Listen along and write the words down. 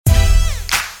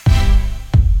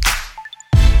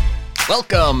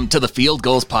Welcome to the Field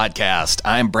Goals Podcast.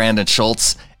 I'm Brandon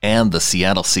Schultz, and the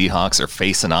Seattle Seahawks are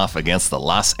facing off against the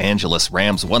Los Angeles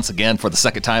Rams once again for the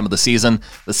second time of the season.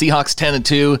 The Seahawks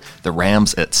 10-2, the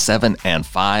Rams at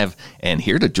 7-5, and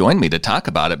here to join me to talk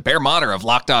about it, Bear Motter of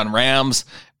Locked On Rams.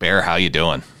 Bear, how you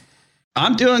doing?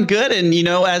 I'm doing good. And,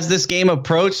 as this game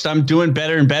approached, I'm doing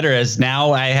better and better as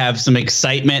now I have some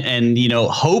excitement and,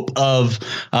 hope of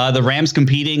the Rams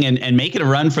competing and making a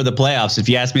run for the playoffs. If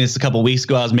you asked me this a couple of weeks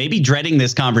ago, I was maybe dreading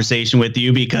this conversation with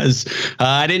you because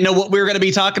I didn't know what we were going to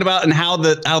be talking about and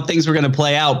how things were going to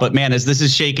play out. But man, as this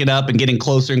is shaking up and getting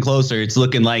closer and closer, it's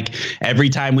looking like every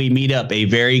time we meet up, a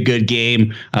very good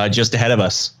game just ahead of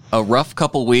us. A rough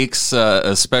couple weeks,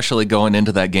 especially going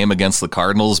into that game against the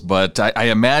Cardinals, but I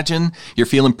imagine you're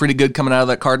feeling pretty good coming out of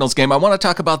that Cardinals game. I want to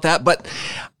talk about that, but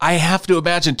I have to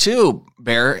imagine too,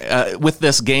 Bear, with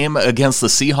this game against the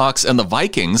Seahawks and the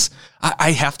Vikings,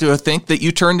 I have to think that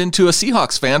you turned into a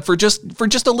Seahawks fan for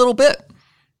just a little bit.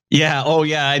 Yeah. Oh,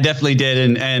 yeah, I definitely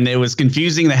did. And it was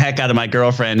confusing the heck out of my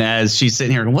girlfriend as she's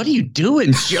sitting here. What are you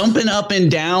doing? Jumping up and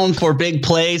down for big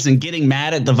plays and getting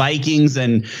mad at the Vikings.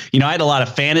 And, I had a lot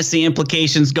of fantasy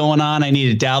implications going on. I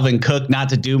needed Dalvin Cook not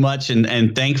to do much.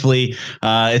 And thankfully,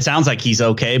 it sounds like he's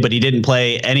okay, but he didn't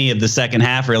play any of the second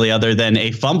half really other than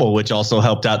a fumble, which also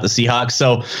helped out the Seahawks.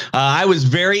 So I was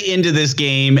very into this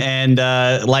game and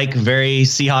like very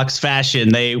Seahawks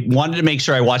fashion, they wanted to make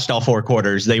sure I watched all four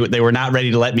quarters. They were not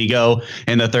ready to let me go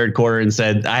in the third quarter and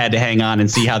said I had to hang on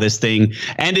and see how this thing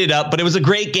ended up. But it was a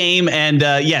great game. And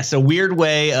yes, a weird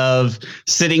way of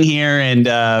sitting here and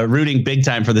rooting big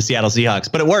time for the Seattle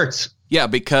Seahawks, but it worked. Yeah,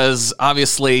 because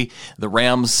obviously the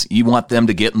Rams, you want them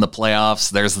to get in the playoffs.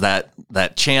 There's that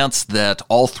chance that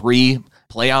all three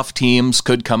playoff teams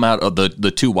could come out of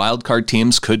the two wildcard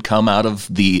teams could come out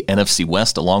of the NFC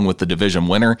West along with the division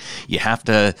winner. You have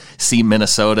to see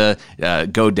Minnesota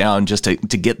go down just to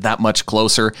get that much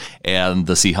closer, and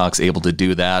the Seahawks able to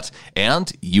do that.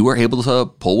 And you were able to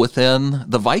pull within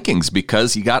the Vikings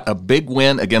because you got a big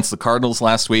win against the Cardinals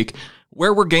last week.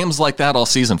 Where were games like that all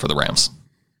season for the Rams?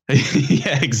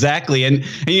 Yeah, exactly. And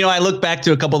I look back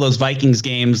to a couple of those Vikings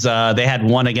games. They had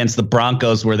one against the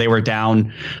Broncos where they were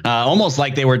down almost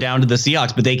like they were down to the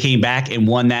Seahawks, but they came back and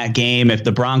won that game. If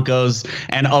the Broncos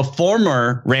and a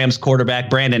former Rams quarterback,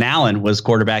 Brandon Allen, was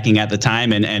quarterbacking at the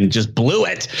time and just blew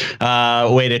it.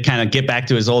 Way to kind of get back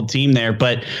to his old team there.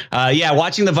 But yeah,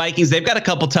 watching the Vikings, they've got a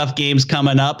couple tough games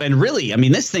coming up. And really,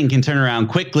 this thing can turn around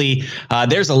quickly.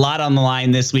 There's a lot on the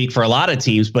line this week for a lot of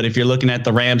teams. But if you're looking at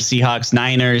the Rams, Seahawks,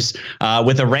 Niners,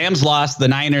 with a Rams loss, the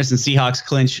Niners and Seahawks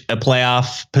clinch a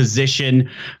playoff position.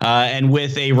 And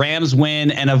with a Rams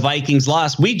win and a Vikings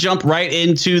loss, we jump right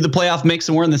into the playoff mix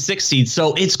and we're in the 6th seed.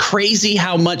 So it's crazy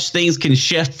how much things can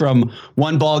shift from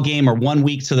one ball game or 1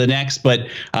 week to the next. But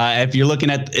if you're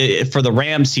looking at for the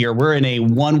Rams here, we're in a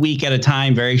 1 week at a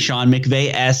time, very Sean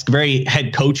McVay-esque, very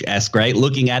head coach-esque, right?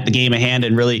 Looking at the game at hand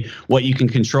and really what you can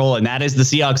control. And that is the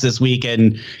Seahawks this week.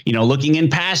 And, looking in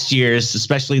past years,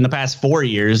 especially in the past 4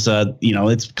 years,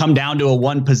 it's come down to a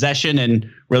one possession, and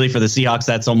really for the Seahawks,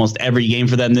 that's almost every game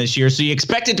for them this year. So you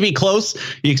expect it to be close,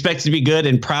 you expect it to be good,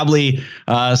 and probably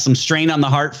some strain on the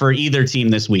heart for either team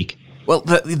this week. Well,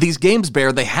 these games,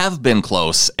 Bear, they have been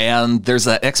close, and there's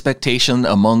that expectation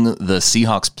among the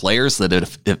Seahawks players that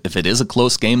if it is a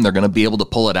close game, they're going to be able to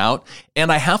pull it out.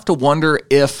 And I have to wonder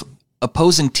if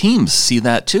opposing teams see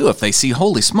that too. If they see,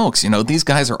 holy smokes, these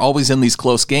guys are always in these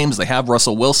close games. They have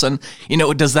Russell Wilson.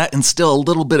 Does that instill a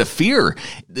little bit of fear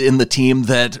in the team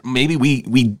that maybe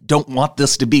we don't want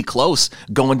this to be close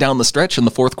going down the stretch in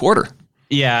the fourth quarter?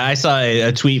 Yeah, I saw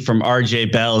a tweet from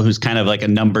RJ Bell, who's kind of like a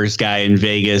numbers guy in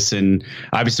Vegas. And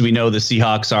obviously we know the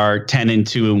Seahawks are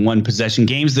 10-2 in one possession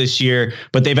games this year,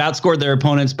 but they've outscored their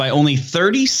opponents by only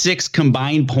 36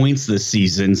 combined points this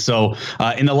season. So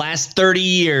in the last 30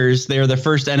 years, they're the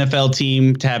first NFL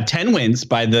team to have 10 wins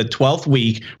by the 12th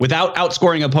week without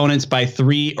outscoring opponents by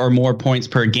 3 or more points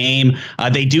per game.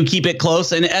 They do keep it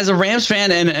close. And as a Rams fan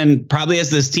and probably as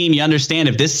this team, you understand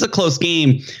if this is a close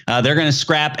game, they're going to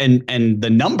scrap and the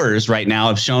numbers right now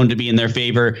have shown to be in their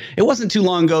favor. It wasn't too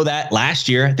long ago that last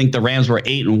year, I think the Rams were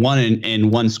 8-1 in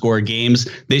one-score games.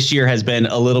 This year has been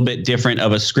a little bit different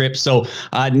of a script. So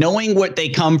knowing what they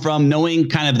come from, knowing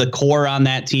kind of the core on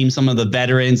that team, some of the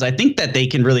veterans, I think that they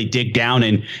can really dig down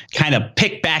and kind of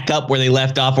pick back up where they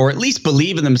left off, or at least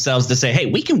believe in themselves to say, hey,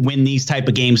 we can win these type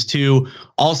of games too.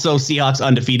 Also, Seahawks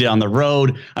undefeated on the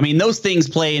road. Those things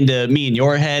play into me and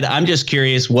your head. I'm just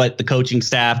curious what the coaching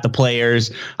staff, the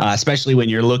players, especially when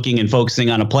you're looking and focusing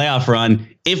on a playoff run,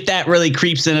 if that really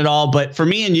creeps in at all. But for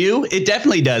me and you, it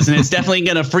definitely does. And it's definitely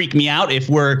going to freak me out if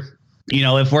we're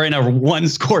if we're in a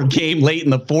one-score game late in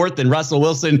the fourth and Russell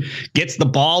Wilson gets the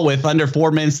ball with under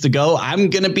 4 minutes to go, I'm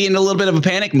going to be in a little bit of a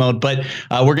panic mode. But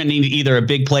we're going to need either a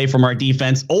big play from our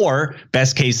defense or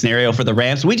best case scenario for the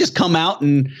Rams, we just come out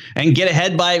and get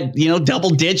ahead by, double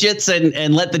digits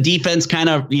and let the defense kind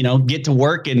of, get to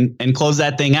work and close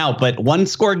that thing out. But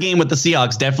one-score game with the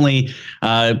Seahawks definitely,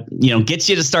 gets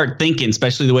you to start thinking,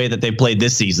 especially the way that they played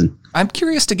this season. I'm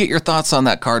curious to get your thoughts on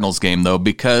that Cardinals game, though,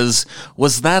 because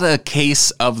was that a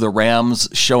case of the Rams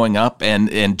showing up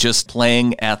and just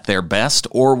playing at their best,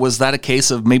 or was that a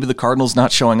case of maybe the Cardinals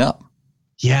not showing up?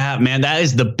 Yeah, man, that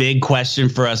is the big question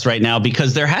for us right now,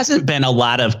 because there hasn't been a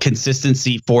lot of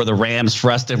consistency for the Rams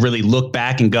for us to really look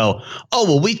back and go, oh,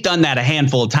 well, we've done that a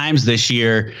handful of times this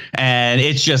year, and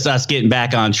it's just us getting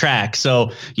back on track.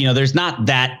 So, there's not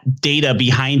that data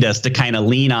behind us to kind of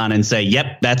lean on and say,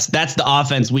 yep, that's the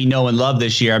offense we know and love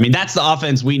this year. I mean, that's the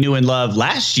offense we knew and loved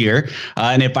last year,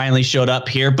 and it finally showed up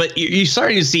here. But you're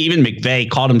starting to see even McVay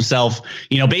called himself,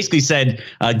 basically said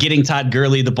getting Todd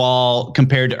Gurley the ball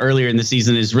compared to earlier in the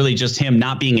season is really just him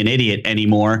not being an idiot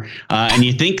anymore. And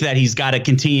you think that he's got to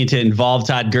continue to involve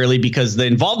Todd Gurley, because the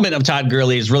involvement of Todd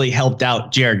Gurley has really helped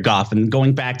out Jared Goff. And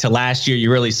going back to last year,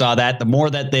 you really saw that. The more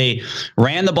that they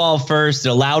ran the ball first, it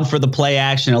allowed for the play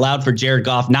action, allowed for Jared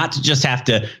Goff not to just have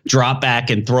to drop back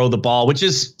and throw the ball, which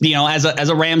is, as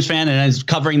a Rams fan and as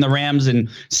covering the Rams and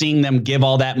seeing them give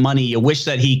all that money, you wish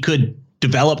that he could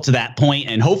develop to that point,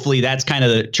 and hopefully that's kind of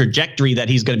the trajectory that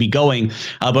he's going to be going.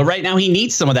 But right now he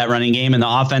needs some of that running game and the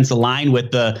offensive line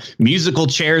with the musical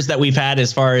chairs that we've had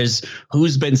as far as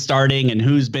who's been starting and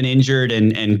who's been injured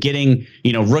and getting,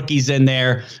 rookies in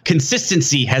there.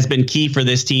 Consistency has been key for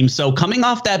this team. So coming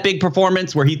off that big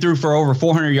performance where he threw for over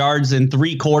 400 yards in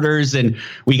 3 quarters, and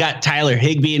we got Tyler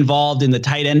Higbee involved in the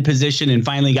tight end position and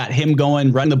finally got him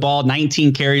going, run the ball,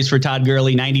 19 carries for Todd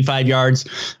Gurley, 95 yards.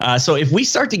 So if we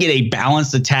start to get a balanced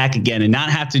attack again and not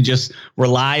have to just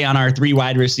rely on our 3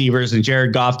 wide receivers and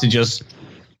Jared Goff to just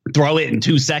throw it in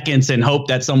 2 seconds and hope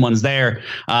that someone's there.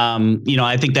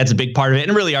 I think that's a big part of it.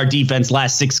 And really our defense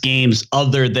last 6 games,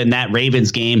 other than that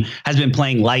Ravens game, has been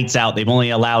playing lights out. They've only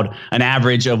allowed an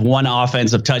average of 1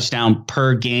 offensive touchdown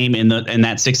per game in that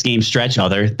 6-game stretch,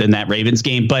 other than that Ravens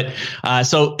game. But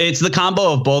so it's the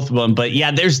combo of both of them. But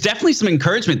yeah, there's definitely some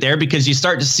encouragement there, because you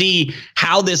start to see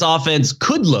how this offense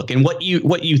could look and what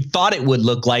you thought it would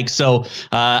look like. So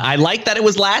I like that it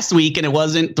was last week and it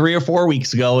wasn't 3 or 4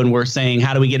 weeks ago, and we're saying,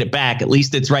 how do we get it back? At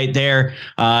least it's right there.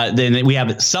 Then we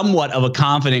have somewhat of a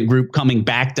confident group coming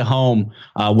back to home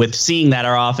with seeing that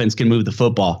our offense can move the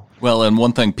football. Well, and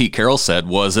one thing Pete Carroll said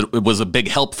was it was a big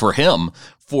help for him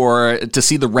to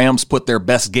see the Rams put their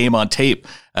best game on tape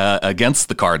against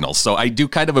the Cardinals. So I do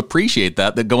kind of appreciate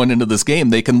that going into this game,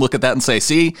 they can look at that and say,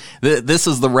 see, this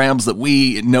is the Rams that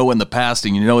we know in the past,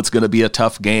 and it's going to be a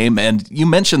tough game. And you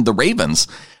mentioned the Ravens.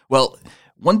 Well,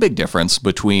 one big difference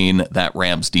between that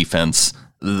Rams defense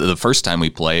the first time we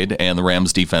played and the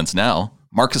Rams defense now,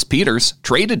 Marcus Peters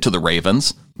traded to the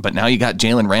Ravens, but now you got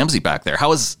Jalen Ramsey back there. How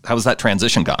has that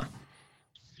transition gone?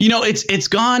 It's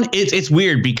gone. It's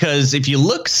weird, because if you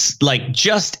look like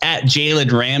just at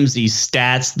Jalen Ramsey's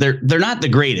stats, they're not the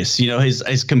greatest.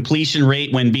 His completion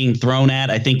rate when being thrown at,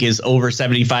 I think, is over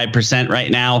 75% right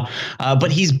now.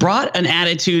 But he's brought an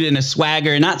attitude and a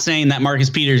swagger. Not saying that Marcus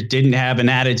Peters didn't have an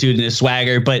attitude and a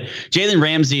swagger, but Jalen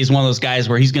Ramsey is one of those guys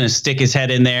where he's going to stick his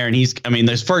head in there. And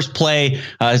his first play,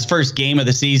 his first game of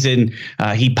the season,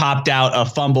 he popped out a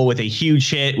fumble with a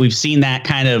huge hit. We've seen that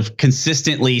kind of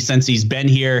consistently since he's been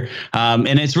here.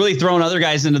 And it's really thrown other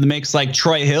guys into the mix, like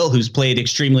Troy Hill, who's played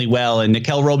extremely well, and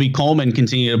Nickel Roby-Coleman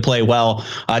continue to play well.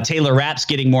 Taylor Rapp's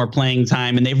getting more playing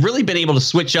time, and they've really been able to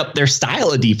switch up their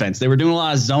style of defense. They were doing a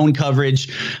lot of zone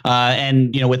coverage,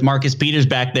 and with Marcus Peters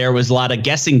back there was a lot of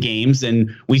guessing games,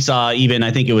 and we saw even, I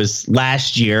think it was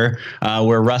last year,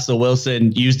 where Russell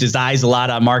Wilson used his eyes a lot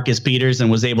on Marcus Peters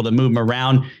and was able to move him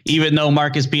around, even though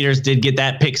Marcus Peters did get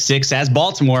that pick 6 as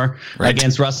Baltimore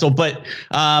against Russell. But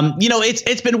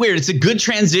it's been weird. It's a good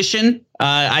transition.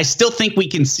 I still think we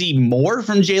can see more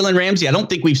from Jalen Ramsey. I don't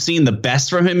think we've seen the best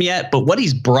from him yet, but what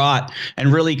he's brought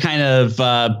and really kind of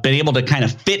been able to kind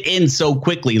of fit in so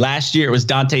quickly. Last year it was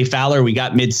Dante Fowler. We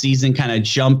got midseason, kind of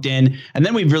jumped in, and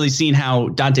then we've really seen how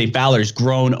Dante Fowler's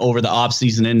grown over the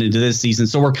offseason and into this season.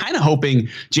 So we're kind of hoping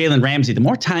Jalen Ramsey, the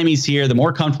more time he's here, the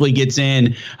more comfortable he gets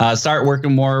in, start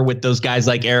working more with those guys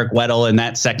like Eric Weddle in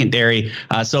that secondary.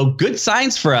 So good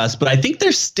signs for us, but I think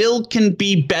there still can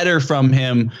be better from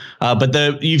him. But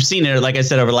But you've seen it, like I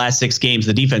said, over the last 6 games,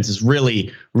 the defense has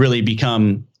really, really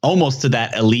become almost to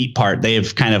that elite part. They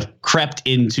have kind of crept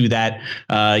into that,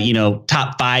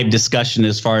 top 5 discussion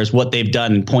as far as what they've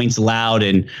done in points allowed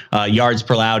and yards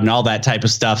per allowed and all that type of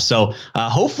stuff. So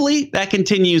hopefully that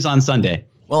continues on Sunday.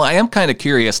 Well, I am kind of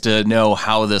curious to know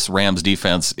how this Rams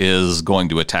defense is going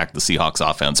to attack the Seahawks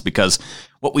offense, because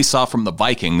what we saw from the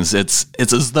Vikings, it's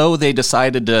as though they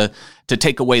decided to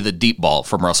take away the deep ball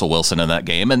from Russell Wilson in that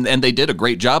game, and they did a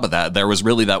great job of that. There was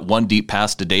really that one deep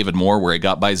pass to David Moore where he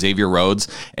got by Xavier Rhodes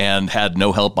and had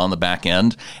no help on the back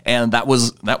end, and that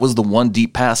was the one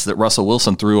deep pass that Russell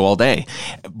Wilson threw all day.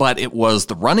 But it was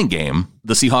the running game.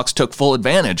 The Seahawks took full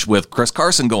advantage with Chris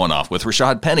Carson going off, with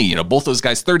Rashad Penny. Both those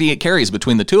guys, 38 carries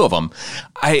between the two of them.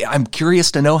 I'm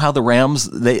curious to know how the Rams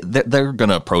they're going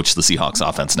to approach the Seahawks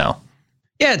offense now.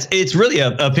 Yeah, it's really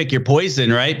a pick your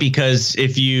poison, right? Because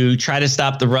if you try to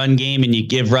stop the run game and you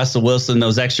give Russell Wilson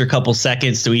those extra couple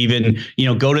seconds to even,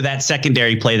 go to that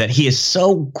secondary play that he is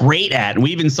so great at. And we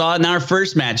even saw it in our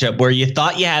first matchup where you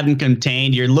thought you had him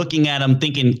contained. You're looking at him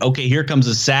thinking, okay, here comes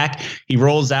a sack. He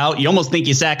rolls out. You almost think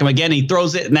you sack him again. He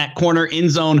throws it in that corner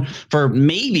end zone for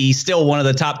maybe still one of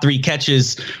the top 3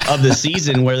 catches of the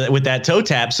season with that toe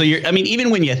tap. So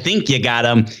even when you think you got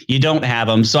him, you don't have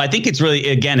him. So I think it's really,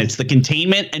 again, it's the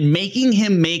containment and making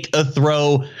him make a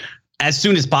throw as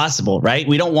soon as possible, right?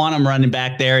 We don't want him running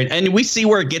back there. And we see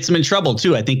where it gets him in trouble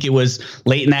too. I think it was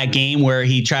late in that game where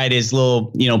he tried his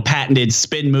little, patented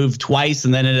spin move twice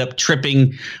and then ended up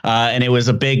tripping. And it was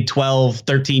a big 12,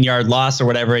 13 yard loss or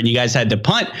whatever. And you guys had to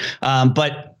punt.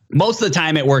 But most of the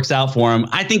time it works out for them.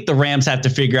 I think the Rams have to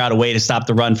figure out a way to stop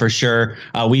the run for sure.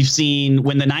 We've seen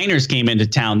when the Niners came into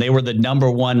town, they were the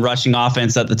number 1 rushing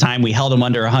offense at the time. We held them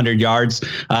under 100 yards.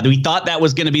 We thought that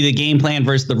was going to be the game plan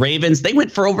versus the Ravens. They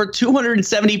went for over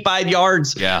 275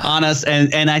 yards on us.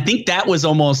 And I think that was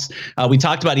almost, we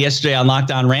talked about yesterday on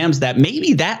Locked On Rams, that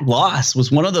maybe that loss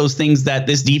was one of those things that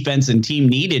this defense and team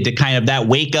needed to kind of that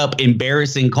wake up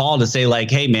embarrassing call to say like,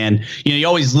 hey man, you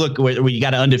always look where you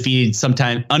got an undefeated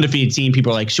team.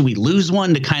 People are like, should we lose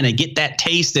one to kind of get that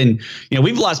taste? And,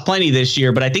 we've lost plenty this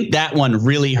year, but I think that one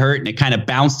really hurt and it kind of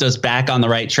bounced us back on the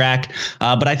right track.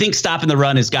 But I think stopping the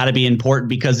run has got to be important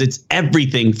because it's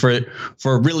everything for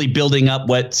really building up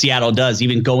what Seattle does.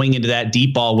 Even going into that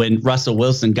deep ball when Russell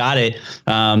Wilson got it,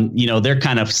 they're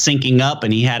kind of syncing up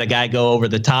and he had a guy go over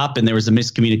the top and there was a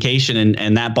miscommunication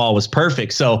and that ball was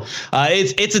perfect. So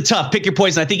it's a tough pick your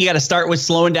poison. I think you got to start with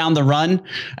slowing down the run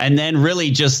and then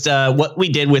really just what we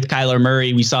did with Kyler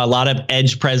Murray. We saw a lot of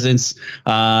edge presence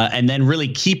and then really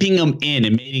keeping them in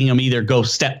and making them either go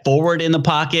step forward in the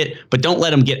pocket, but don't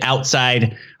let them get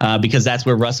outside because that's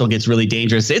where Russell gets really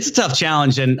dangerous. It's a tough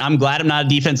challenge, and I'm glad I'm not a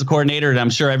defensive coordinator, and I'm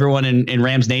sure everyone in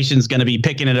Rams Nation is going to be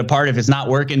picking it apart if it's not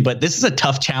working, but this is a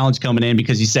tough challenge coming in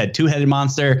because you said two-headed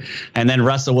monster and then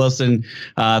Russell Wilson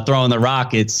throwing the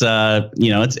rock. It's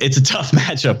it's a tough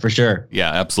matchup for sure. Yeah,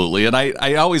 absolutely. And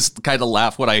I always kind of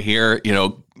laugh when I hear,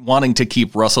 wanting to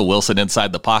keep Russell Wilson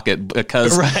inside the pocket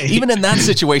because even in that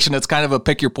situation, it's kind of a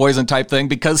pick your poison type thing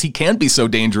because he can be so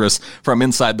dangerous from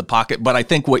inside the pocket. But I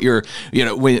think what you're,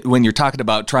 when you're talking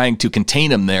about trying to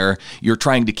contain him there, you're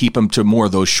trying to keep him to more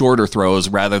of those shorter throws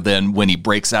rather than when he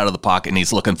breaks out of the pocket and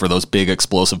he's looking for those big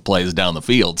explosive plays down the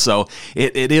field. So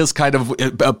it is kind of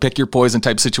a pick your poison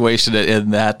type situation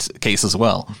in that case as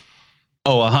well.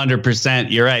 Oh,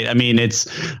 100%. You're right. I mean, it's,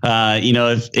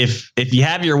 if you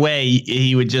have your way,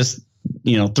 he would just,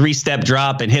 3-step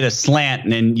drop and hit a slant,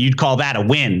 and then you'd call that a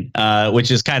win, which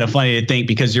is kind of funny to think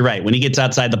because you're right. When he gets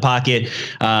outside the pocket,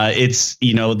 it's,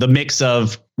 the mix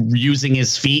of using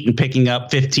his feet and picking up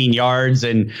 15 yards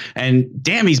and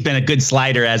damn, he's been a good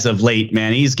slider as of late,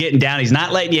 man. He's getting down. He's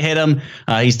not letting you hit him.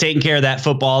 He's taking care of that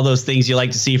football, all those things you like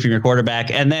to see from your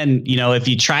quarterback. And then, if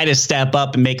you try to step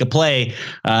up and make a play,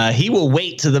 he will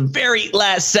wait to the very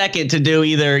last second to do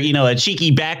either, a cheeky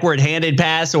backward handed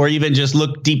pass or even just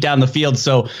look deep down the field.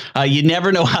 So you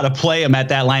never know how to play him at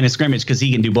that line of scrimmage because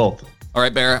he can do both. All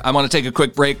right, Bear, I want to take a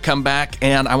quick break, come back,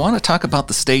 and I want to talk about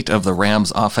the state of the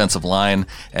Rams offensive line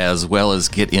as well as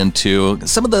get into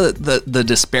some of the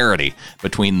disparity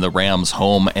between the Rams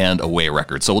home and away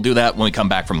record. So we'll do that when we come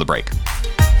back from the break.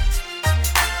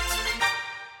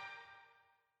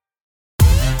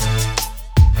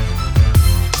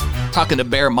 Talking to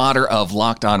Bear Motter of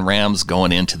Locked On Rams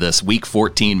going into this Week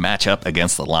 14 matchup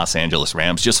against the Los Angeles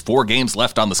Rams. Just 4 games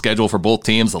left on the schedule for both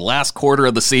teams, the last quarter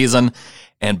of the season.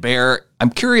 And Bear, I'm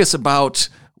curious about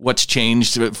what's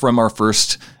changed from our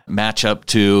first matchup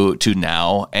to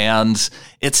now. And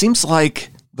it seems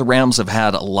like the Rams have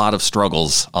had a lot of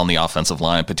struggles on the offensive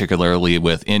line, particularly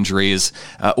with injuries.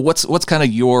 What's kind of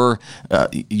your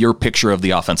picture of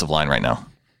the offensive line right now?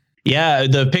 Yeah,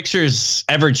 the picture's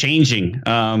ever changing.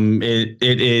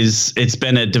 It's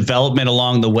been a development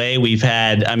along the way. We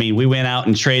went out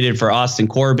and traded for Austin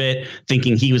Corbett,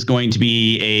 thinking he was going to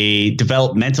be a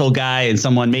developmental guy and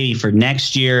someone maybe for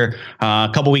next year. A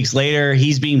couple weeks later,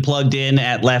 he's being plugged in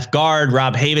at left guard.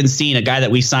 Rob Havenstein, a guy that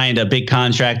we signed a big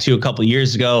contract to a couple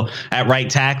years ago at right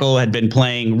tackle, had been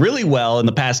playing really well in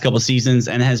the past couple seasons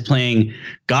and has playing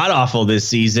god awful this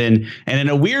season. And in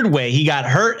a weird way, he got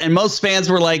hurt, and most fans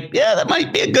were like, yeah, that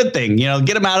might be a good thing,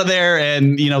 get him out of there.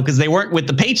 And, because they weren't with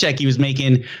the paycheck he was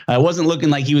making, it wasn't looking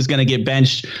like he was going to get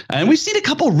benched. And we've seen a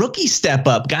couple rookies step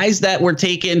up, guys that were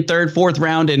taken third, fourth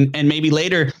round and maybe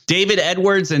later. David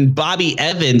Edwards and Bobby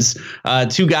Evans,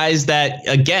 two guys that,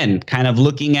 again, kind of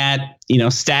looking at,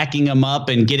 stacking them up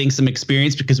and getting some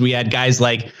experience, because we had guys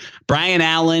like Brian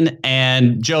Allen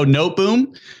and Joe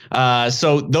Noteboom.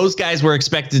 So those guys were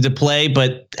expected to play,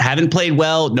 but haven't played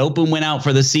well. Noteboom went out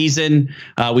for the season.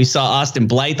 We saw Austin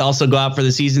Blythe also go out for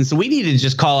the season. So we needed to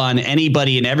just call on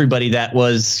anybody and everybody that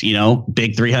was,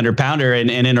 big 300 pounder and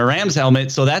in a Rams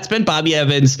helmet. So that's been Bobby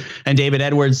Evans and David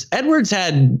Edwards. Edwards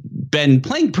had been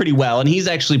playing pretty well, and he's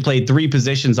actually played 3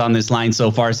 positions on this line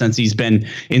so far since he's been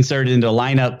inserted into the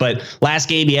lineup. But last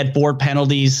game he had 4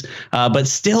 penalties, but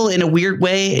still in a weird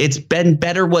way, it's been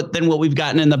better than what we've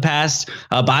gotten in the past.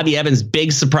 Bobby Evans,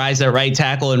 big surprise at right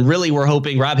tackle, and really we're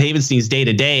hoping Rob Havenstein's day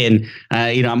to day, and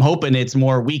I'm hoping it's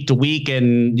more week to week,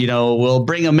 and we'll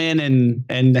bring him in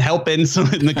and help in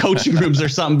some in the coaching rooms or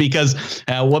something, because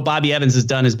what Bobby Evans has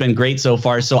done has been great so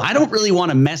far. So I don't really want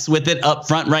to mess with it up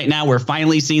front right now. We're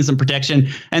finally seeing some protection,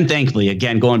 and thankfully,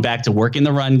 again, going back to working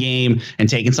the run game and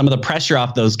taking some of the pressure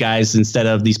off those guys instead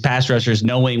of these pass rushers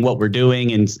knowing what we're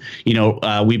doing. And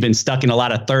we've been stuck in a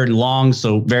lot of third and long,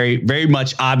 so very, very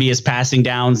much obvious passing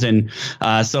downs. And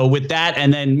so with that,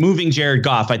 and then moving Jared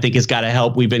Goff, I think has got to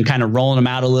help. We've been kind of rolling him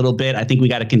out a little bit. I think we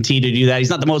got to continue to do that. He's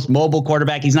not the most mobile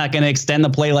quarterback. He's not going to extend the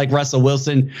play like Russell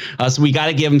Wilson. So we got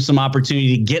to give him some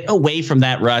opportunity to get away from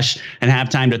that rush and have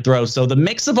time to throw. So the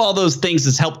mix of all those things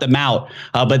has helped them out.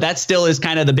 But that still is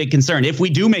kind of the big concern. If we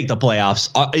do make the playoffs,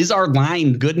 is our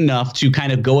line good enough to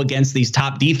kind of go against these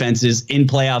top defenses in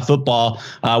playoff football?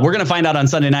 We're going to find out on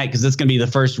Sunday night, because it's going to be the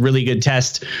first really good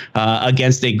test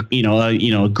against a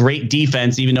great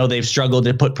defense, even though they've struggled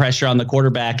to put pressure on the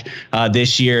quarterback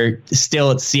this year.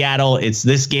 Still, it's Seattle. It's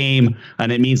this game,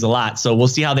 and it means a lot. So we'll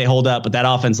see how they hold up. But that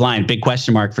offense line, big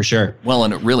question mark for sure. Well,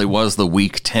 and it really was the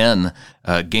Week 10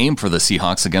 game for the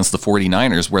Seahawks against the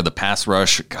 49ers, where the pass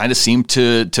rush kind of seemed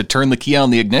to turn the key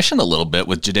on the ignition a little bit,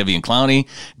 with Jadeveon Clowney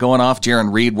going off,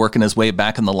 Jaron Reed working his way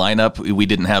back in the lineup. We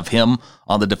didn't have him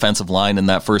on the defensive line in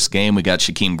that first game. We got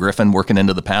Shaquem Griffin working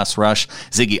into the pass rush.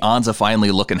 Ziggy Ansah finally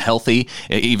looking healthy,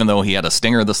 even though he had a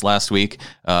stinger this last week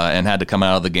and had to come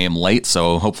out of the game late.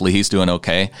 So hopefully he's doing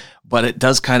okay. But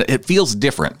it feels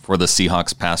different for the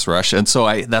Seahawks pass rush. And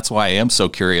so that's why I am so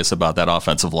curious about that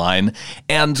offensive line.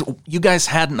 And you guys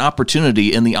had an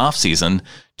opportunity in the offseason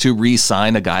to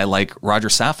re-sign a guy like Roger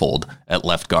Saffold at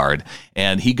left guard.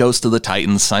 And he goes to the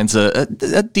Titans, signs a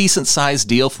decent-sized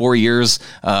deal, 4 years,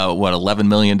 $11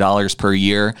 million per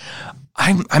year.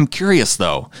 I'm curious,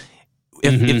 though.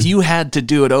 If you had to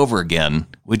do it over again,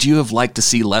 would you have liked to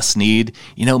see Les Snead,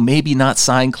 maybe not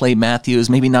sign Clay Matthews,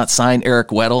 maybe not sign Eric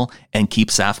Weddle, and keep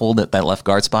Saffold at that left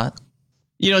guard spot?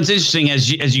 It's interesting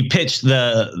as you pitch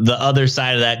the other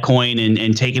side of that coin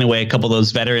and taking away a couple of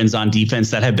those veterans on defense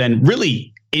that have been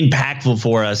really impactful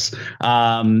for us,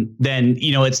 then,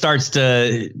 it starts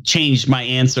to change my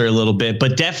answer a little bit.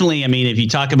 But definitely, if you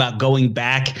talk about going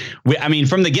back,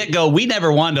 from the get-go, we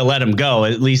never wanted to let him go,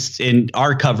 at least in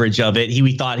our coverage of it.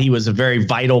 We thought he was a very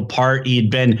vital part. He had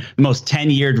been the most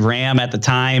tenured Ram at the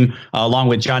time, along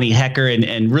with Johnny Hecker,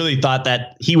 and really thought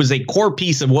that he was a core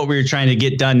piece of what we were trying to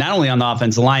get done, not only on the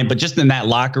offensive line, but just in that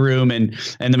locker room and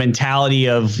the mentality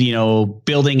of,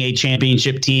 building a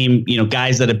championship team,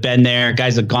 guys that have been there,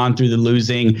 guys that have gone through the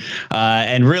losing,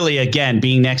 and really, again,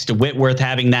 being next to Whitworth,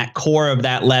 having that core of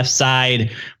that left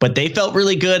side. But they felt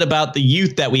really good about the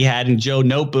youth that we had in Joe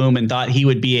Noteboom and thought he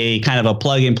would be a kind of a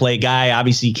plug and play guy.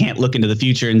 Obviously, you can't look into the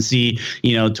future and see,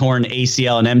 torn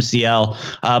ACL and MCL.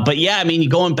 But yeah,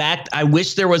 going back, I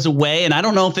wish there was a way, and I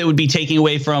don't know if it would be taking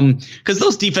away from, because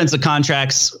those defensive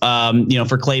contracts,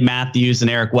 for Clay Matthews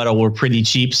and Eric Weddle were pretty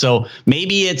cheap. So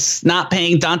maybe it's not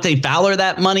paying Dante Fowler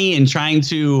that money and trying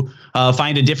to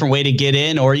find a different way to get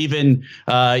in, or even,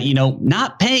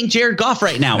 not paying Jared Goff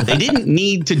right now. They didn't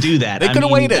need to do that. They could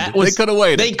have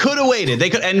waited. They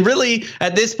could. And really,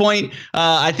 at this point,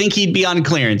 I think he'd be on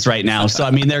clearance right now. So,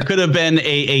 I mean, there could have been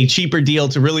a cheaper deal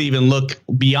to really even look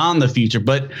beyond the future.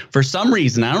 But for some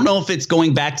reason, I don't know if it's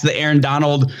going back to the Aaron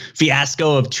Donald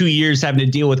fiasco of 2 years having to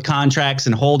deal with contracts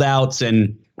and holdouts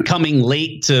and coming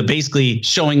late to basically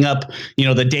showing up,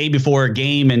 the day before a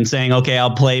game and saying, okay,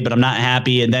 I'll play, but I'm not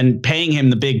happy. And then paying him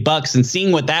the big bucks and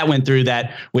seeing what that went through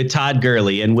that with Todd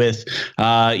Gurley and with,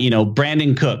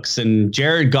 Brandon Cooks and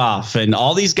Jared Goff and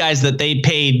all these guys that they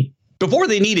paid before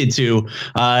they needed to,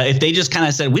 if they just kind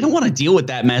of said, we don't want to deal with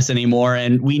that mess anymore.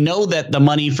 And we know that the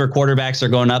money for quarterbacks are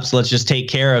going up, so let's just take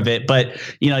care of it. But,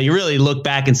 you really look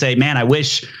back and say, man, I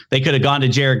wish they could have gone to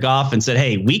Jared Goff and said,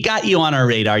 hey, we got you on our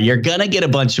radar. You're going to get a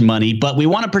bunch of money, but we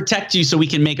want to protect you so we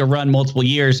can make a run multiple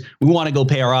years. We want to go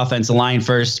pay our offensive line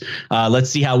first.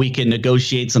 Let's see how we can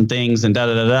negotiate some things and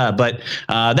da-da-da-da. But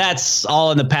that's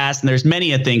all in the past, and there's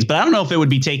many of things. But I don't know if it would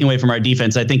be taken away from our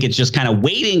defense. I think it's just kind of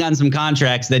waiting on some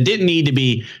contracts that didn't need to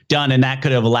be done, and that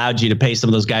could have allowed you to pay some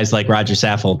of those guys like Roger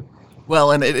Saffold.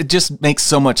 Well, and it just makes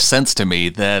so much sense to me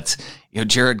that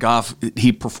Jared Goff,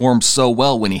 he performed so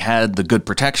well when he had the good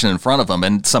protection in front of him,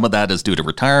 and some of that is due to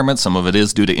retirement, some of it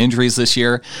is due to injuries this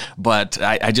year. But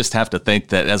I just have to think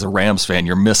that as a Rams fan,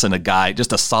 you're missing a guy,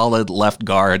 just a solid left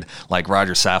guard like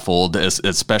Roger Saffold,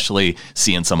 especially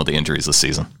seeing some of the injuries this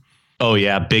season. Oh,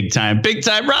 yeah. Big time.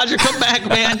 Roger, come back,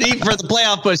 man, for the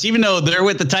playoff push. Even though they're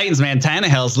with the Titans, man,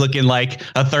 Tannehill's looking like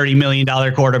a $30 million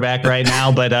quarterback right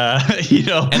now. But,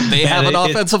 And they have an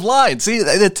offensive line. See,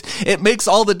 it makes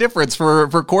all the difference for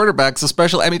quarterbacks,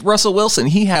 especially. I mean, Russell Wilson,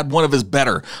 he had one of his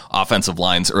better offensive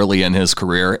lines early in his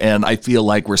career. And I feel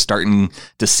like we're starting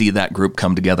to see that group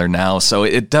come together now. So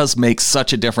it does make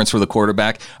such a difference for the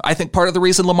quarterback. I think part of the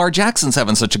reason Lamar Jackson's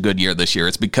having such a good year this year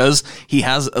is because he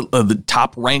has the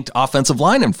top-ranked offensive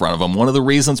line in front of him. One of the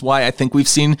reasons why I think we've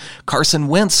seen Carson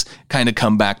Wentz kind of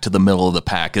come back to the middle of the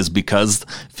pack is because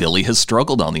Philly has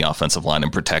struggled on the offensive line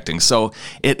and protecting. So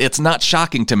it's not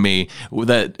shocking to me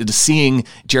that seeing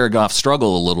Jared Goff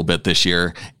struggle a little bit this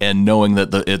year and knowing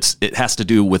that it has to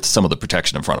do with some of the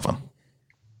protection in front of him.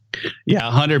 Yeah,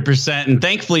 100%. And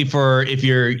thankfully if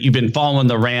you've been following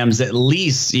the Rams, at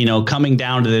least, coming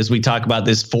down to this, we talk about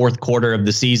this fourth quarter of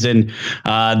the season.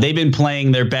 They've been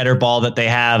playing their better ball that they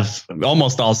have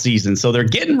almost all season. So they're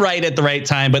getting right at the right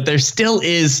time, but there still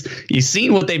is, you've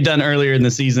seen what they've done earlier in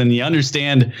the season. You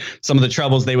understand some of the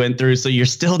troubles they went through. So you're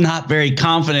still not very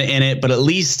confident in it, but at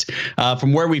least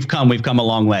from where we've come a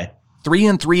long way.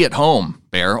 3-3 at home,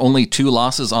 Bear. Only 2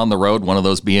 losses on the road, one of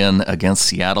those being against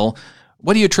Seattle.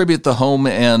 What do you attribute the home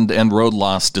and road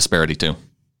loss disparity to?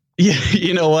 Yeah,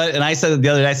 you know what? And I said it the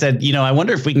other day, I said, I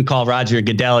wonder if we can call Roger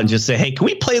Goodell and just say, hey, can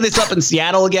we play this up in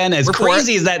Seattle again? As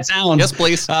crazy as that sounds. Yes,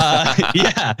 please.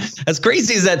 Yeah, as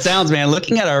crazy as that sounds, man,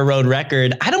 looking at our road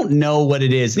record, I don't know what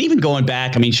it is. And even going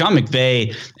back, I mean, Sean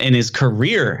McVay in his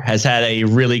career has had a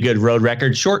really good road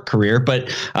record, short career. But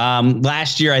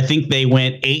last year, I think they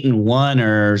went 8-1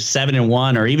 or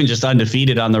 7-1 or even just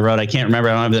undefeated on the road. I can't remember.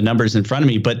 I don't have the numbers in front of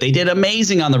me, but they did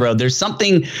amazing on the road. There's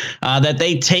something that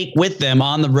they take with them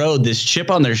on the road, this chip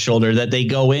on their shoulder that they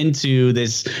go into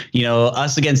this,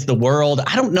 us against the world.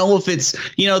 I don't know if it's,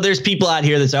 there's people out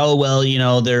here that say, oh,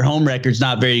 well, their home record's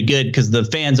not very good because the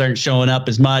fans aren't showing up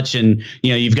as much. And,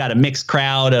 you've got a mixed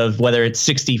crowd of whether it's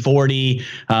 60-40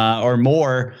 or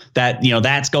more that,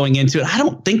 that's going into it. I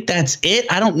don't think that's it.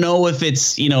 I don't know if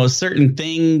it's, a certain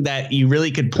thing that you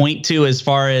really could point to as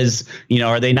far as,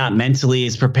 are they not mentally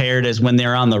as prepared as when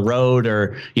they're on the road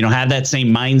or, have that same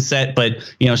mindset. But,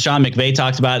 Sean McVay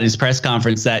talks about in his press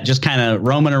conference that just kind of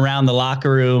roaming around the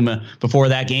locker room before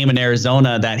that game in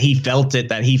Arizona, that he felt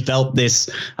this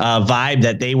vibe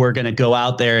that they were going to go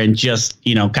out there and just,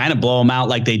 kind of blow them out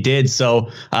like they did. So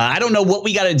I don't know what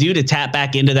we got to do to tap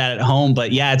back into that at home.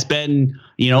 But yeah, it's been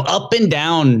up and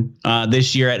down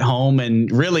this year at home.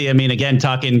 And really, I mean, again,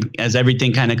 talking as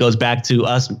everything kind of goes back to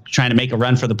us trying to make a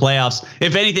run for the playoffs.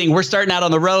 If anything, we're starting out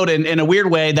on the road, and in a weird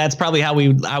way, that's probably how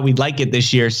we'd like it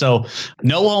this year. So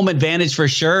no home advantage for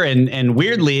sure. And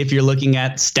weirdly, if you're looking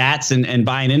at stats and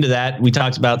buying into that, we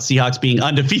talked about Seahawks being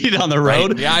undefeated on the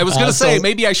road. Right. Yeah, I was going to say,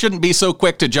 maybe I shouldn't be so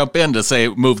quick to jump in to say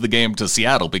move the game to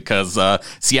Seattle, because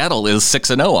Seattle is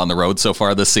 6-0 on the road so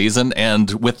far this season.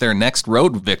 And with their next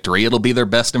road victory, it'll be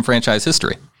their best in franchise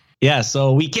history. Yeah,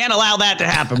 so we can't allow that to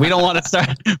happen. We don't want to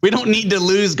start. We don't need to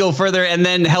lose, go further, and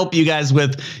then help you guys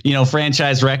with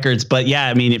franchise records. But yeah,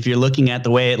 I mean, if you're looking at the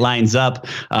way it lines up,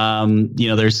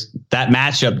 there's that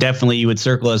matchup. Definitely, you would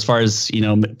circle as far as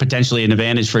potentially an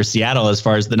advantage for Seattle as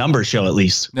far as the numbers show, at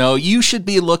least. No, you should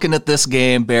be looking at this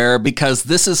game, Bear, because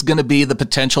this is going to be the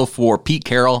potential for Pete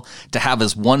Carroll to have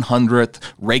his 100th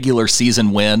regular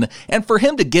season win, and for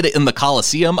him to get it in the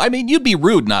Coliseum. I mean, you'd be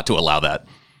rude not to allow that.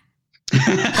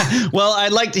 Well,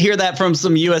 I'd like to hear that from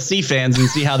some USC fans and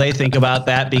see how they think about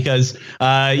that, because,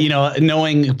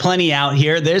 knowing plenty out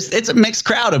here, it's a mixed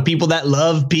crowd of people that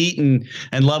love Pete and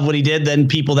love what he did, then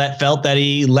people that felt that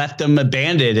he left them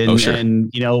abandoned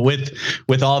and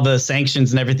with all the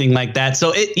sanctions and everything like that.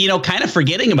 So kind of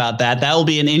forgetting about that will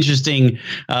be an interesting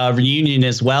reunion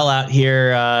as well out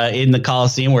here in the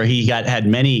Coliseum, where he had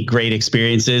many great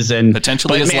experiences and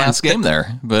potentially his last game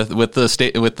there with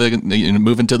the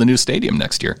moving to the new stadium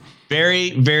next year. Very,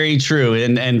 very true.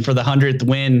 And for the 100th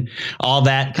win, all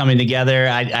that coming together,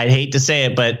 I'd hate to say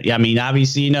it, but I mean,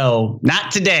 obviously,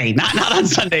 not today, not on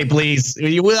Sunday, please.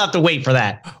 You will have to wait for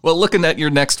that. Well, looking at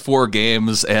your next 4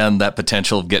 games and that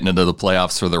potential of getting into the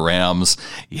playoffs for the Rams,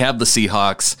 you have the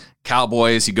Seahawks,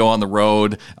 Cowboys, you go on the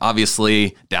road.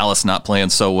 Obviously, Dallas not playing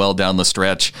so well down the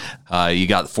stretch. You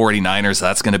got 49ers.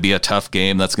 That's going to be a tough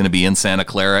game. That's going to be in Santa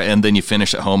Clara. And then you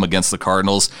finish at home against the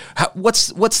Cardinals.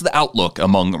 What's the outlook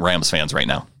among Rams fans right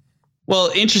now?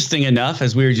 Well, interesting enough,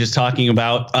 as we were just talking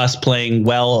about us playing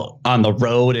well on the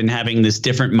road and having this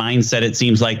different mindset, it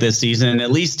seems like this season,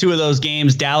 at least 2 of those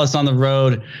games, Dallas on the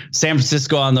road, San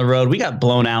Francisco on the road, we got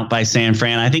blown out by San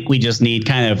Fran. I think we just need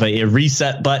kind of a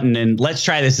reset button and let's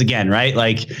try this again, right?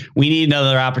 Like, we need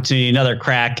another opportunity, another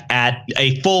crack at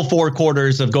a full 4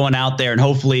 quarters of going out there. And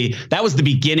hopefully that was the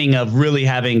beginning of really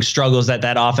having struggles at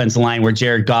that offensive line where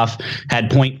Jared Goff had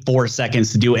 0.4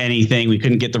 seconds to do anything. We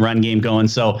couldn't get the run game going.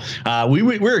 So,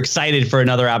 we're excited for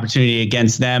another opportunity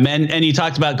against them. And you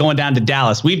talked about going down to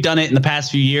Dallas. We've done it in the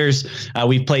past few years.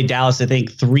 We've played Dallas, I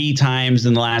think, 3 times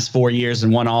in the last 4 years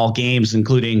and won all games,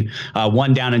 including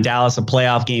one down in Dallas, a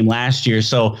playoff game last year.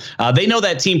 So they know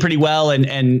that team pretty well.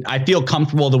 And I feel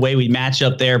comfortable the way we match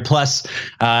up there. Plus,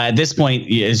 at this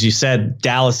point, as you said,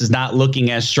 Dallas is not looking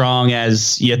as strong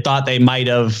as you thought they might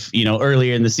have,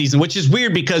 earlier in the season, which is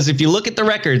weird because if you look at the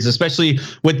records, especially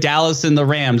with Dallas and the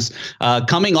Rams,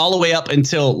 coming all the way up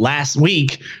until last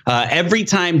week, every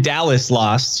time Dallas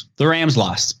lost, the Rams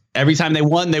lost. Every time they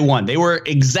won, they won. They were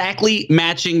exactly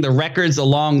matching the records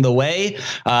along the way.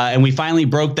 And we finally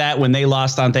broke that when they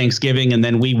lost on Thanksgiving. And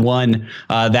then we won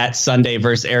that Sunday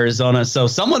versus Arizona. So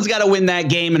someone's got to win that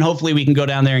game. And hopefully we can go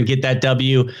down there and get that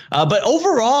W. But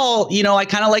overall, I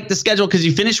kind of like the schedule because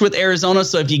you finish with Arizona.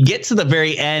 So if you get to the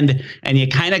very end and you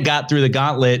kind of got through the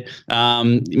gauntlet,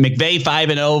 McVay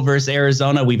 5-0 versus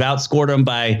Arizona, we've outscored them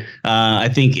by, I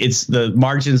think the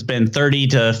margin's been 30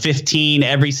 to 15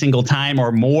 every single time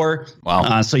or more.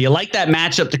 Wow. So you like that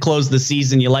matchup to close the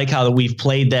season. You like how we've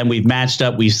played them. We've matched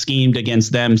up. We've schemed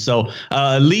against them. So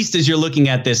at least as you're looking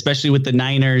at this, especially with the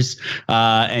Niners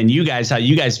and you guys, how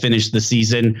you guys finished the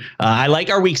season, I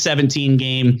like our Week 17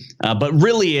 game. But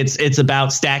really, it's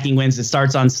about stacking wins. It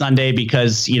starts on Sunday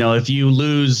because, if you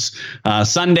lose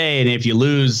Sunday and if you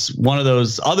lose one of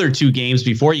those other 2 games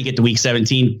before you get to Week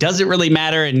 17, doesn't really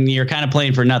matter. And you're kind of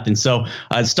playing for nothing. So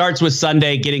it starts with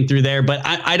Sunday, getting through there. But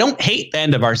I don't hate the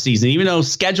end of our season, even though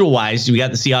schedule wise we got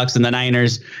the Seahawks and the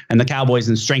Niners and the Cowboys,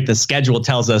 and strength of schedule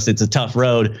tells us it's a tough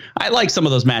road. I like some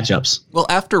of those matchups. Well,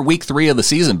 after week 3 of the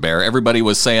season, Bear, everybody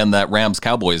was saying that Rams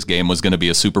Cowboys game was going to be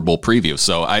a Super Bowl preview.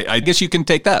 So I guess you can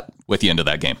take that with you into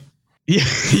that game.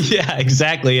 Yeah,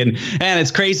 exactly. And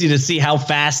it's crazy to see how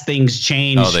fast things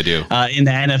change. Oh, they do. In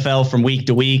the NFL from week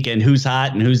to week, and who's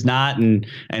hot and who's not, and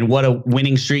what a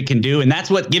winning streak can do. And that's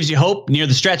what gives you hope near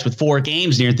the stretch with 4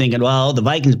 games. And you're thinking, well, the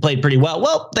Vikings played pretty well.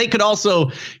 Well, they could also,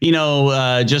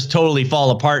 just totally fall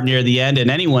apart near the end, and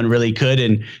anyone really could.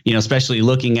 And, especially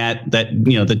looking at that,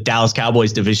 the Dallas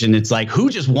Cowboys division, it's like, who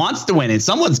just wants to win it?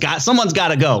 Someone's got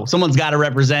to go. Someone's got to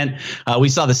represent. We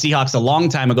saw the Seahawks a long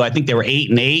time ago. I think they were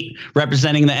 8-8.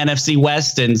 Representing the NFC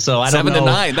West, and so I don't know.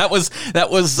 7-9. That was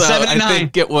 7-9. I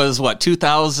think it was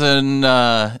 2000.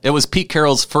 It was Pete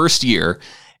Carroll's first year,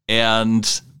 and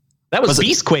that was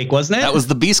Beastquake, wasn't it? That was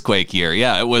the Beastquake year.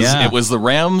 Yeah, it was. Yeah. It was the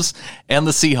Rams and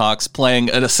the Seahawks playing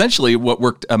essentially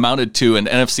what amounted to an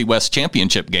NFC West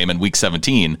championship game in Week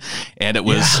 17, and it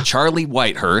was Charlie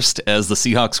Whitehurst as the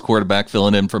Seahawks quarterback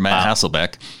filling in for Matt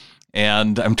Hasselbeck.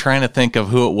 And I'm trying to think of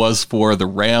who it was for the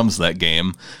Rams that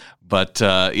game. But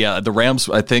the Rams,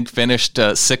 I think, finished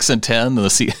 6-10, and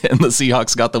the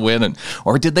Seahawks got the win.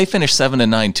 Or did they finish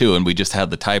 7-9 too? And we just had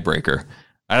the tiebreaker.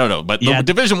 I don't know, but the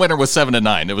division winner was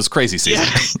 7-9. It was crazy season.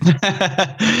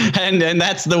 Yeah. and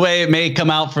that's the way it may come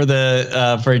out for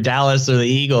for Dallas or the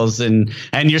Eagles. And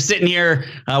you're sitting here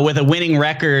with a winning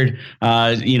record,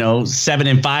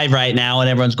 7-5 right now, and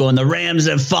everyone's going, the Rams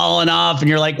have fallen off. And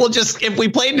you're like, well, just if we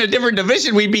played in a different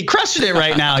division, we'd be crushing it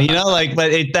right now,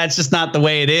 but that's just not the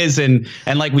way it is. And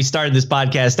like we started this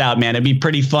podcast out, man, it'd be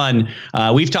pretty fun.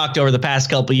 We've talked over the past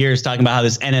couple of years talking about how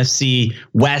this NFC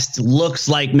West looks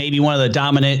like maybe one of the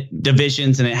dominant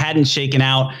divisions, and it hadn't shaken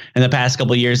out in the past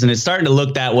couple of years, and it's starting to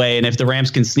look that way. And if the Rams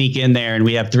can sneak in there and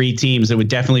we have 3 teams, it would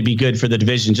definitely be good for the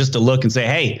division just to look and say,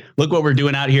 hey, look what we're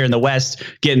doing out here in the West,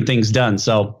 getting things done.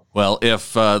 So well,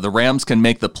 if the Rams can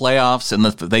make the playoffs and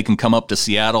if they can come up to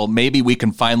Seattle, maybe we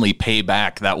can finally pay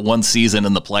back that one season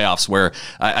in the playoffs where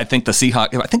I think the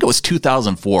Seahawks, I think it was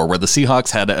 2004, where the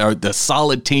Seahawks had a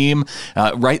solid team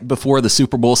right before the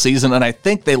Super Bowl season. And I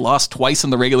think they lost twice in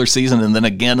the regular season and then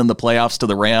again in the playoffs to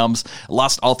the Rams,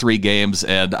 lost all 3 games.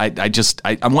 And I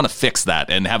want to fix that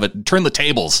and have it turn the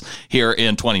tables here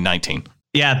in 2019.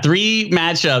 Yeah, 3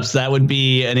 matchups. That would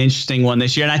be an interesting one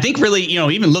this year. And I think really,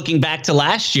 even looking back to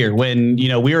last year when,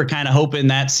 we were kind of hoping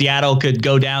that Seattle could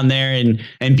go down there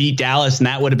and beat Dallas. And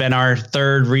that would have been our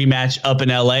 3rd rematch up in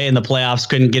LA, and the playoffs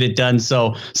couldn't get it done.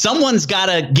 So someone's got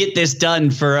to get this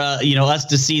done for, us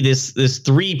to see this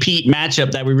 3-peat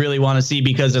matchup that we really want to see,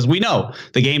 because as we know,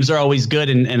 the games are always good.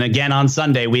 And again, on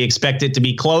Sunday, we expect it to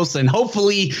be close, and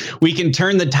hopefully we can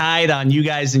turn the tide on you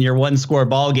guys in your 1-score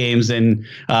ball games and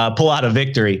pull out a victory.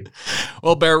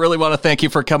 Well, Bear, really want to thank you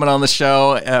for coming on the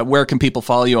show. Where can people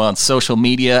follow you on social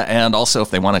media? And also, if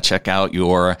they want to check out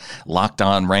your Locked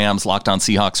On Rams, Locked On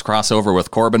Seahawks crossover with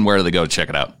Corbin, where do they go to check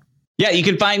it out? Yeah, you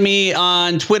can find me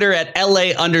on Twitter at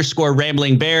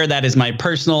LA_RamblingBear. That is my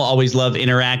personal. Always love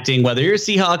interacting, whether you're a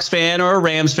Seahawks fan or a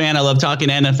Rams fan. I love talking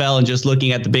NFL and just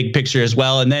looking at the big picture as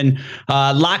well. And then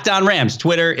Locked On Rams,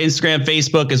 Twitter, Instagram,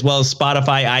 Facebook, as well as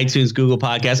Spotify, iTunes, Google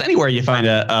Podcasts, anywhere you find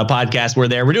a podcast, we're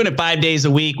there. We're doing it 5 days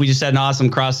a week. We just had an awesome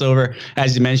crossover,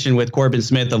 as you mentioned, with Corbin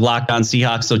Smith of Locked On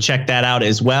Seahawks. So check that out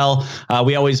as well.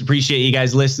 We always appreciate you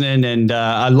guys listening. And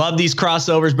I love these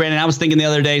crossovers, Brandon. I was thinking the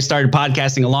other day, started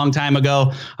podcasting a long time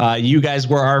ago. You guys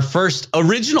were our first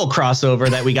original crossover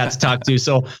that we got to talk to.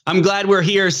 So I'm glad we're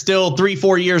here still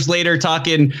 3-4 years later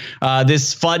talking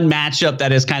this fun matchup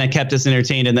that has kind of kept us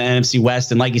entertained in the NFC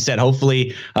West. And like you said,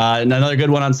 hopefully another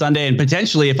good one on Sunday. And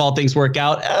potentially, if all things work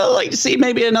out, I'd like to see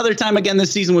maybe another time again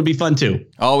this season would be fun too.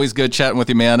 Always good chatting with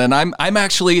you, man. And I'm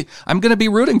going to be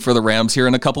rooting for the Rams here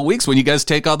in a couple weeks when you guys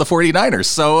take on the 49ers.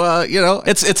 So,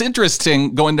 it's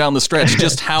interesting going down the stretch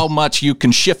just how much you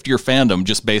can shift your fandom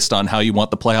just based on how you want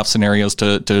the playoff scenarios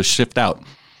to shift out.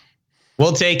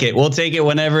 We'll take it. We'll take it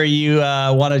whenever you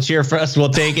want to cheer for us. We'll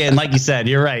take it. And like you said,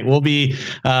 you're right. We'll be,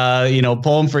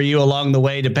 pulling for you along the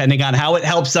way, depending on how it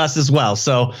helps us as well.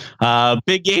 So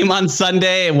big game on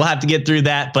Sunday, and we'll have to get through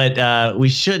that. But we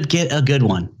should get a good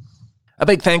one. A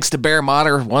big thanks to Bear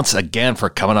Motter once again for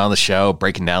coming on the show,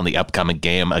 breaking down the upcoming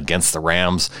game against the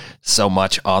Rams. So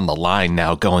much on the line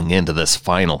now going into this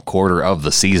final quarter of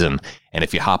the season. And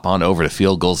if you hop on over to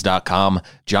fieldgoals.com,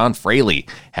 John Fraley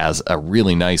has a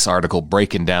really nice article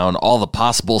breaking down all the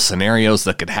possible scenarios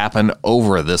that could happen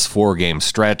over this 4-game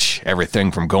stretch. Everything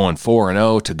from going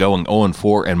 4-0 to going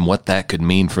 0-4 and what that could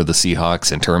mean for the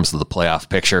Seahawks in terms of the playoff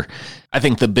picture. I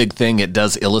think the big thing it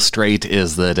does illustrate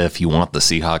is that if you want the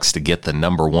Seahawks to get the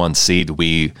number 1 seed,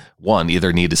 we,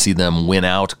 either need to see them win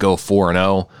out, go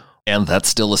 4-0, and that's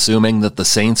still assuming that the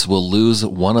Saints will lose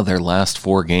one of their last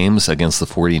 4 games against the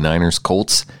 49ers,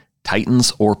 Colts,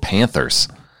 Titans, or Panthers.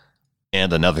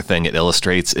 And another thing it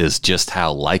illustrates is just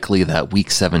how likely that Week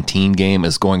 17 game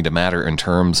is going to matter in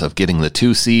terms of getting the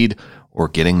 2 seed or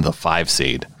getting the 5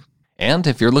 seed. And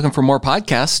if you're looking for more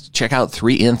podcasts, check out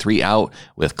 3 In, 3 Out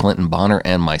with Clinton Bonner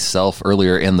and myself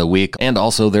earlier in the week. And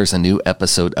also there's a new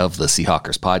episode of the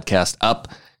Seahawkers Podcast up.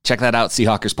 Check that out,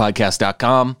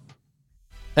 Seahawkerspodcast.com.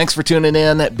 Thanks for tuning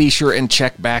in. Be sure and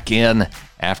check back in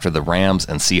after the Rams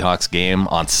and Seahawks game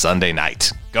on Sunday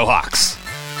night. Go Hawks!